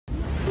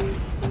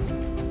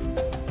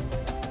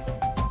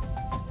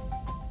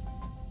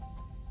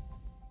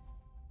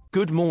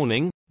Good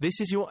morning,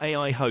 this is your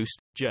AI host,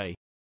 Jay.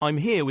 I'm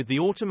here with the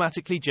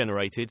automatically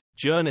generated,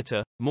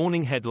 Journato,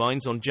 morning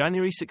headlines on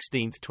January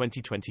 16,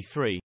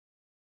 2023.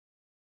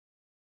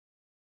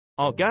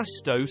 Are gas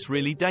stoves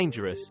really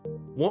dangerous?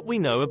 What we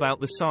know about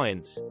the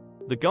science.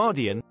 The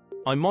Guardian,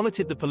 I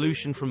monitored the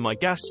pollution from my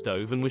gas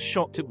stove and was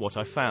shocked at what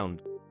I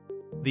found.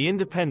 The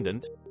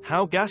Independent,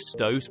 how gas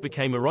stoves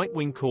became a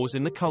right-wing cause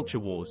in the culture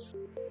wars.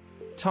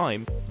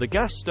 Time, the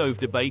gas stove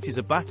debate is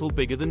a battle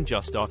bigger than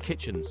just our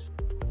kitchens.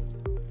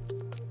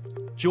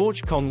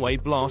 George Conway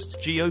blasts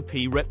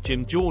GOP Rep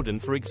Jim Jordan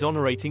for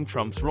exonerating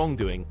Trump's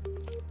wrongdoing.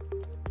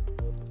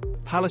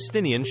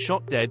 Palestinian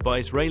shot dead by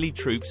Israeli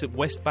troops at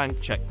West Bank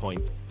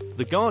checkpoint.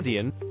 The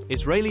Guardian,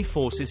 Israeli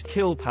forces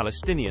kill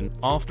Palestinian,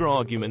 after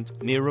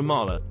argument, near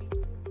Ramallah.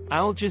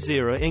 Al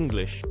Jazeera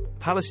English,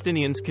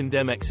 Palestinians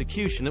condemn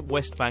execution at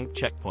West Bank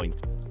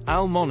checkpoint.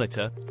 Al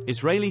Monitor,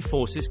 Israeli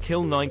forces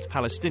kill 9th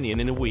Palestinian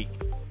in a week.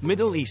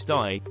 Middle East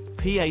Eye,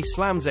 PA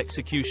slams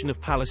execution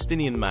of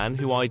Palestinian man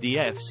who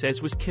IDF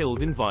says was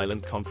killed in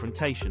violent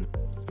confrontation.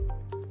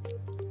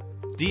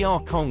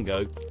 DR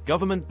Congo,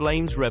 government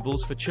blames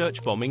rebels for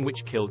church bombing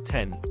which killed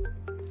 10.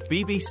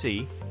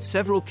 BBC,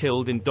 several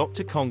killed in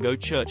Dr. Congo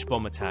church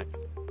bomb attack.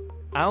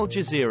 Al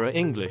Jazeera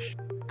English,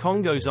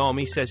 Congo's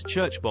army says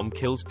church bomb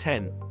kills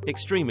 10,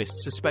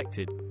 extremists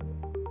suspected.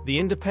 The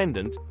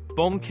Independent,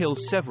 bomb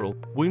kills several,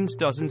 wounds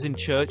dozens in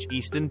church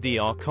eastern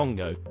DR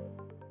Congo.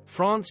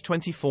 France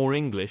 24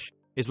 English,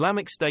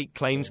 Islamic State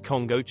claims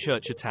Congo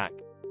church attack.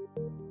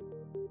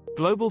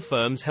 Global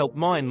firms help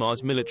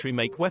Myanmar's military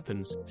make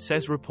weapons,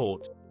 says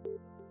report.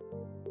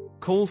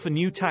 Call for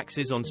new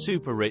taxes on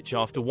super-rich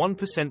after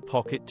 1%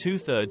 pocket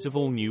two-thirds of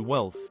all new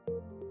wealth.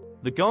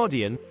 The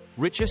Guardian,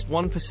 richest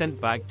 1%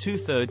 bag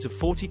two-thirds of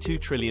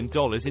 $42 trillion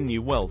in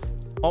new wealth,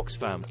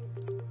 Oxfam.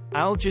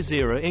 Al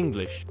Jazeera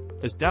English,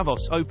 as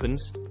Davos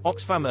opens,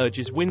 Oxfam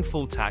urges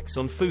windfall tax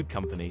on food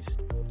companies.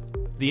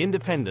 The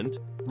Independent,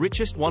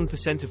 richest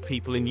 1% of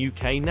people in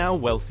UK now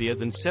wealthier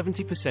than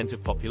 70%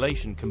 of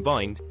population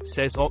combined,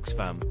 says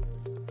Oxfam.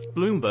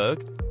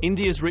 Bloomberg,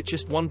 India's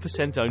richest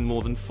 1% own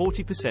more than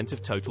 40%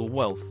 of total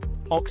wealth,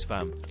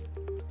 Oxfam.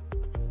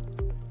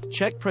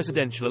 Czech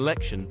presidential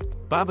election,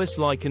 Babiš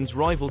likens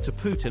rival to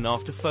Putin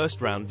after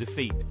first-round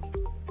defeat.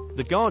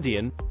 The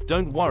Guardian,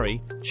 don't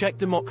worry, Czech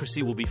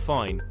democracy will be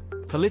fine.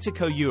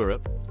 Politico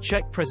Europe,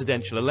 Czech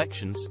presidential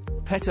elections,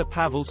 Petr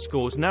Pavel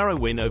scores narrow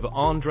win over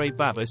Andrej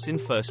Babiš in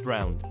first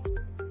round.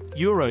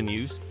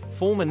 Euronews,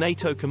 former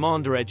NATO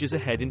commander edges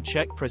ahead in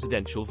Czech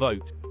presidential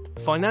vote.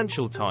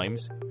 Financial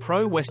Times,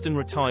 pro-Western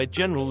retired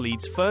general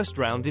leads first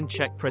round in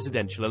Czech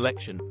presidential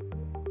election.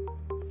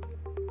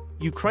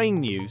 Ukraine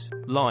News,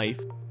 live,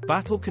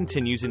 battle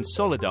continues in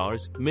Soledar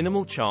as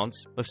minimal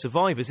chance of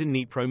survivors in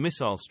Dnipro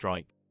missile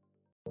strike.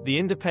 The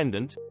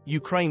Independent,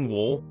 Ukraine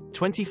war,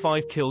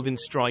 25 killed in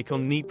strike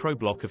on Dnipro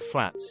block of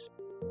flats.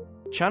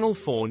 Channel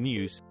 4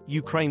 News,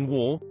 Ukraine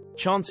war,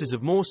 chances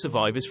of more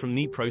survivors from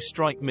Dnipro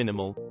strike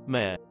minimal,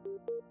 Mayor.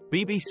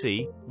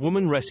 BBC,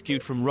 woman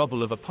rescued from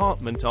rubble of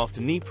apartment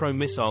after Dnipro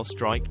missile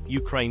strike,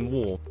 Ukraine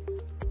war.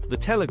 The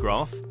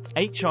Telegraph,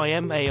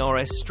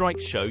 HIMARS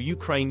strikes show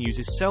Ukraine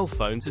uses cell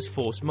phones as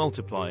force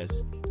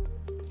multipliers.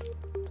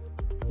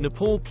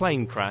 Nepal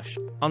plane crash,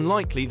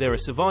 unlikely there are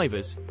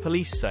survivors,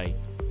 police say.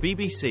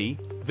 BBC,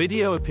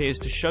 video appears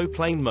to show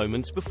plane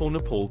moments before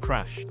Nepal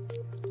crash.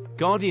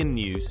 Guardian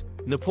News,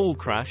 Nepal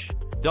crash,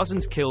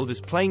 dozens killed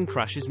as plane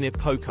crashes near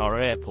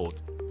Pokhara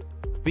airport.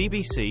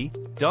 BBC,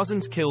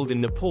 dozens killed in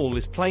Nepal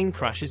as plane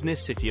crashes near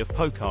city of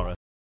Pokhara.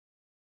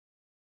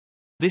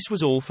 This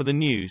was all for the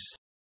news.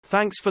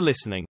 Thanks for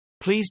listening.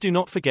 Please do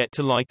not forget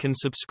to like and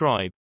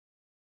subscribe.